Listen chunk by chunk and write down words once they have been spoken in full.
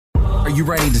you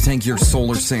ready to take your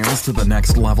solar sales to the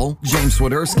next level? James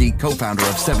Swiderski, co-founder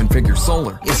of Seven Figure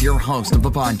Solar, is your host of the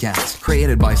podcast,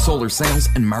 created by solar sales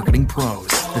and marketing pros.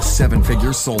 The Seven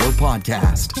Figure Solar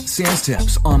Podcast. Sales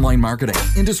tips, online marketing,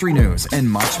 industry news, and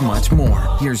much, much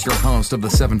more. Here's your host of the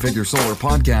Seven Figure Solar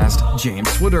Podcast, James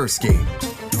Swiderski.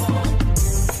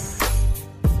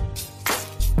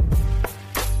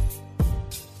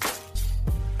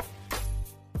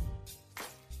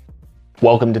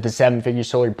 Welcome to the Seven Figure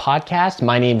Solar Podcast.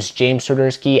 My name is James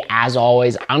Swiderski. As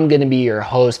always, I'm going to be your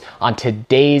host on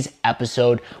today's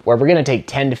episode, where we're going to take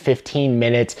 10 to 15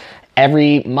 minutes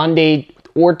every Monday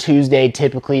or Tuesday,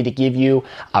 typically, to give you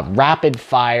a rapid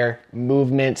fire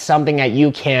movement, something that you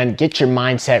can get your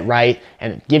mindset right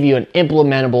and give you an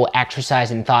implementable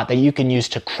exercise and thought that you can use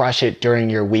to crush it during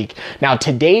your week. Now,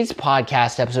 today's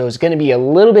podcast episode is going to be a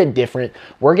little bit different.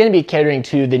 We're going to be catering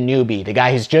to the newbie, the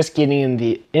guy who's just getting in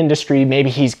the industry. Maybe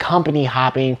he's company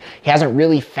hopping. He hasn't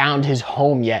really found his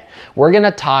home yet. We're going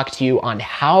to talk to you on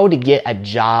how to get a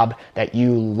job that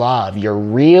you love,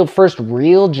 your first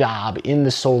real job in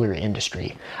the solar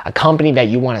industry, a company that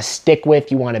you want to stick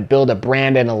with, you want to build a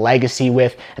brand and a legacy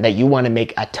with, and that you want to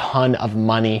make a ton of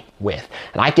money with.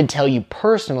 And I can tell you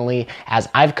personally, as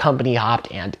I've company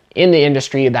hopped and in the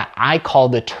industry that I call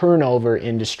the turnover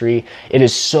industry, it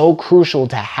is so crucial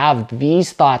to have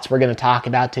these thoughts we're going to talk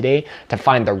about today to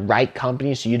find the right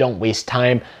company so you don't waste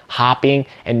time hopping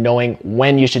and knowing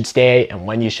when you should stay and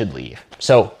when you should leave.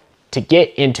 So to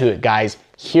get into it, guys,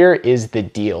 here is the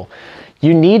deal.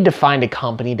 You need to find a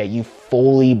company that you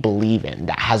fully believe in,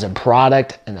 that has a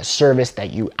product and a service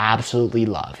that you absolutely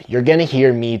love. You're gonna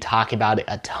hear me talk about it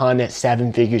a ton at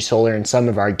Seven Figure Solar and some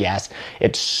of our guests.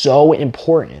 It's so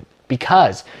important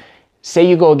because say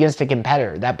you go against a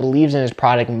competitor that believes in his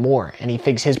product more and he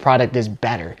thinks his product is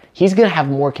better. He's gonna have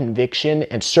more conviction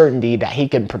and certainty that he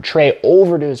can portray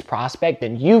over to his prospect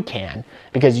than you can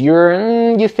because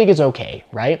you think it's okay,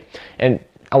 right? And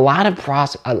a lot of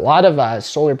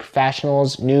solar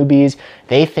professionals, newbies,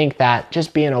 they think that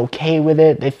just being okay with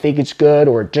it, they think it's good,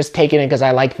 or just taking it because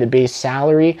I like the base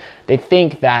salary, they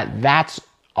think that that's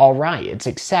all right, it's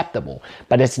acceptable,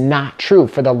 but it's not true.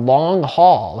 For the long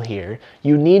haul here,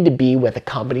 you need to be with a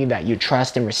company that you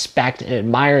trust and respect and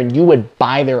admire, and you would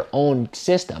buy their own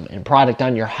system and product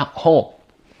on your home.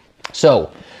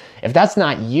 So, if that's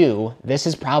not you, this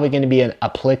is probably going to be an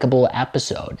applicable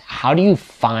episode. How do you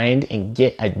find and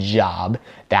get a job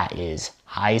that is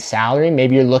high salary?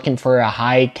 Maybe you're looking for a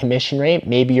high commission rate.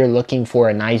 Maybe you're looking for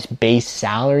a nice base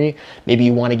salary. Maybe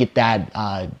you want to get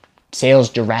that sales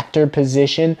director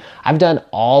position. I've done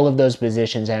all of those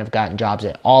positions and I've gotten jobs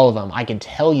at all of them. I can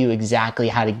tell you exactly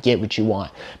how to get what you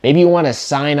want. Maybe you want a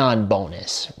sign-on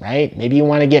bonus, right? Maybe you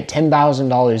want to get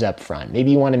 $10,000 up front.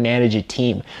 Maybe you want to manage a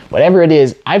team. Whatever it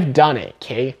is, I've done it,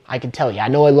 okay? I can tell you. I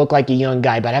know I look like a young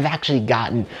guy, but I've actually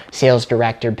gotten sales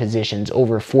director positions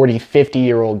over 40,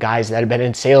 50-year-old guys that have been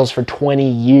in sales for 20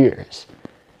 years.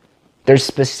 There's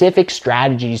specific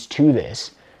strategies to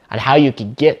this on how you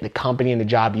can get the company and the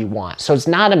job you want. So it's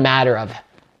not a matter of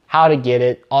how to get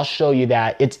it. I'll show you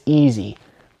that. It's easy.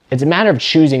 It's a matter of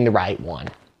choosing the right one.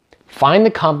 Find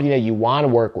the company that you want to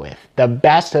work with. The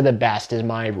best of the best is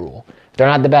my rule. If they're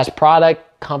not the best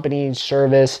product, company,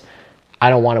 service, I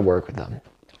don't want to work with them.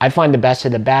 I find the best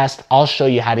of the best. I'll show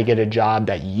you how to get a job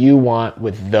that you want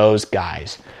with those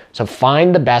guys. So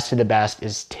find the best of the best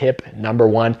is tip number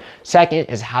one. Second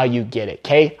is how you get it,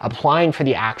 okay? Applying for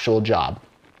the actual job.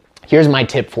 Here's my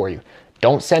tip for you.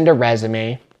 Don't send a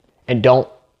resume and don't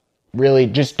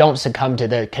succumb to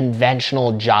the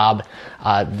conventional job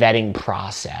vetting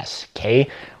process, okay?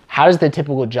 How does the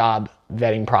typical job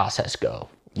vetting process go?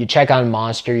 You check on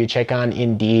Monster, you check on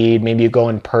Indeed, maybe you go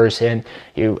in person,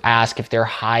 you ask if they're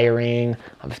hiring.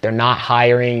 If they're not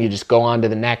hiring, you just go on to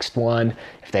the next one.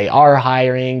 If they are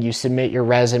hiring, you submit your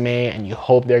resume and you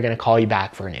hope they're gonna call you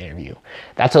back for an interview.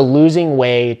 That's a losing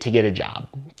way to get a job,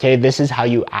 okay? This is how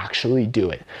you actually do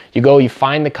it. You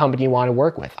find the company you wanna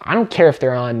work with. I don't care if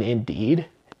they're on Indeed.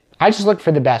 I just look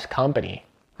for the best company.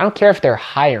 I don't care if they're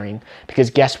hiring, because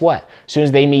guess what? As soon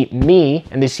as they meet me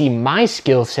and they see my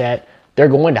skill set, they're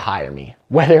going to hire me,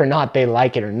 whether or not they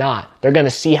like it or not. They're going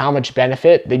to see how much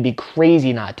benefit. They'd be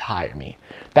crazy not to hire me.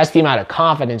 That's the amount of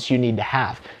confidence you need to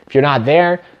have. If you're not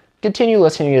there, continue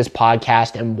listening to this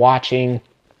podcast and watching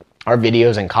our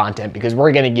videos and content, because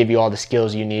we're going to give you all the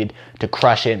skills you need to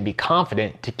crush it and be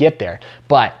confident to get there.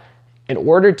 But in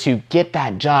order to get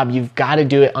that job, you've got to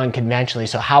do it unconventionally.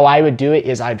 So how I would do it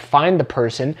is I'd find the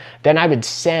person, then I would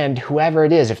send whoever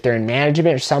it is, if they're in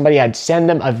management or somebody, I'd send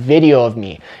them a video of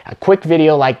me, a quick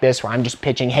video like this where I'm just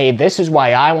pitching, hey, this is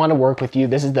why I want to work with you.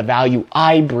 This is the value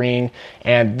I bring,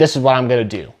 and this is what I'm going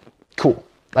to do. Cool.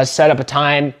 Let's set up a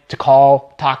time to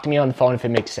call, talk to me on the phone if it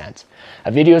makes sense.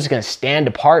 A video is going to stand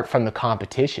apart from the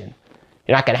competition.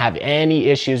 You're not going to have any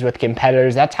issues with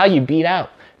competitors. That's how you beat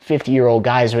out 50-year-old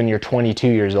guys when you're 22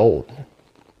 years old.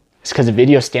 It's because the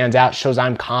video stands out, shows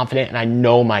I'm confident and I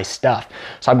know my stuff.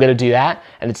 So I'm going to do that.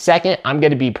 And then second, I'm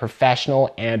going to be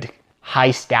professional and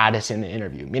high status in the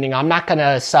interview, meaning I'm not going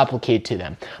to supplicate to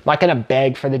them. I'm not going to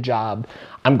beg for the job.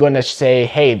 I'm going to say,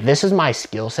 hey, this is my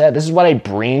skill set. This is what I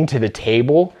bring to the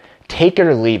table. Take it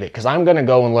or leave it, because I'm going to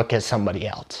go and look at somebody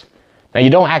else. Now, you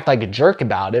don't act like a jerk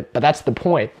about it, but that's the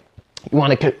point. You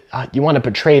want to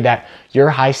portray that you're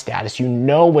high status. You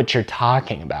know what you're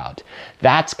talking about.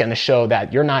 That's going to show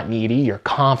that you're not needy, you're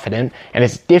confident, and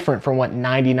it's different from what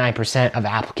 99% of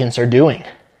applicants are doing.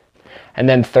 And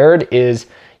then third is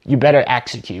you better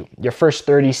execute. Your first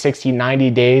 30, 60,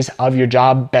 90 days of your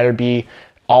job better be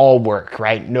all work,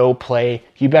 right? No play.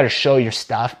 You better show your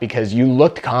stuff because you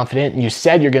looked confident and you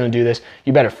said you're going to do this.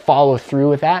 You better follow through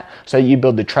with that so that you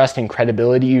build the trust and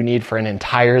credibility you need for an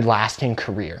entire lasting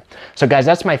career. So guys,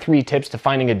 that's my 3 tips to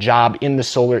finding a job in the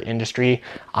solar industry.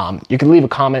 You can leave a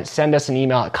comment, send us an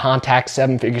email at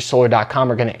contact7figuresolar.com.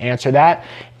 We're going to answer that.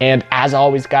 And as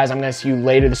always, guys, I'm going to see you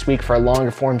later this week for a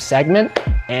longer form segment,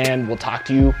 and we'll talk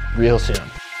to you real soon.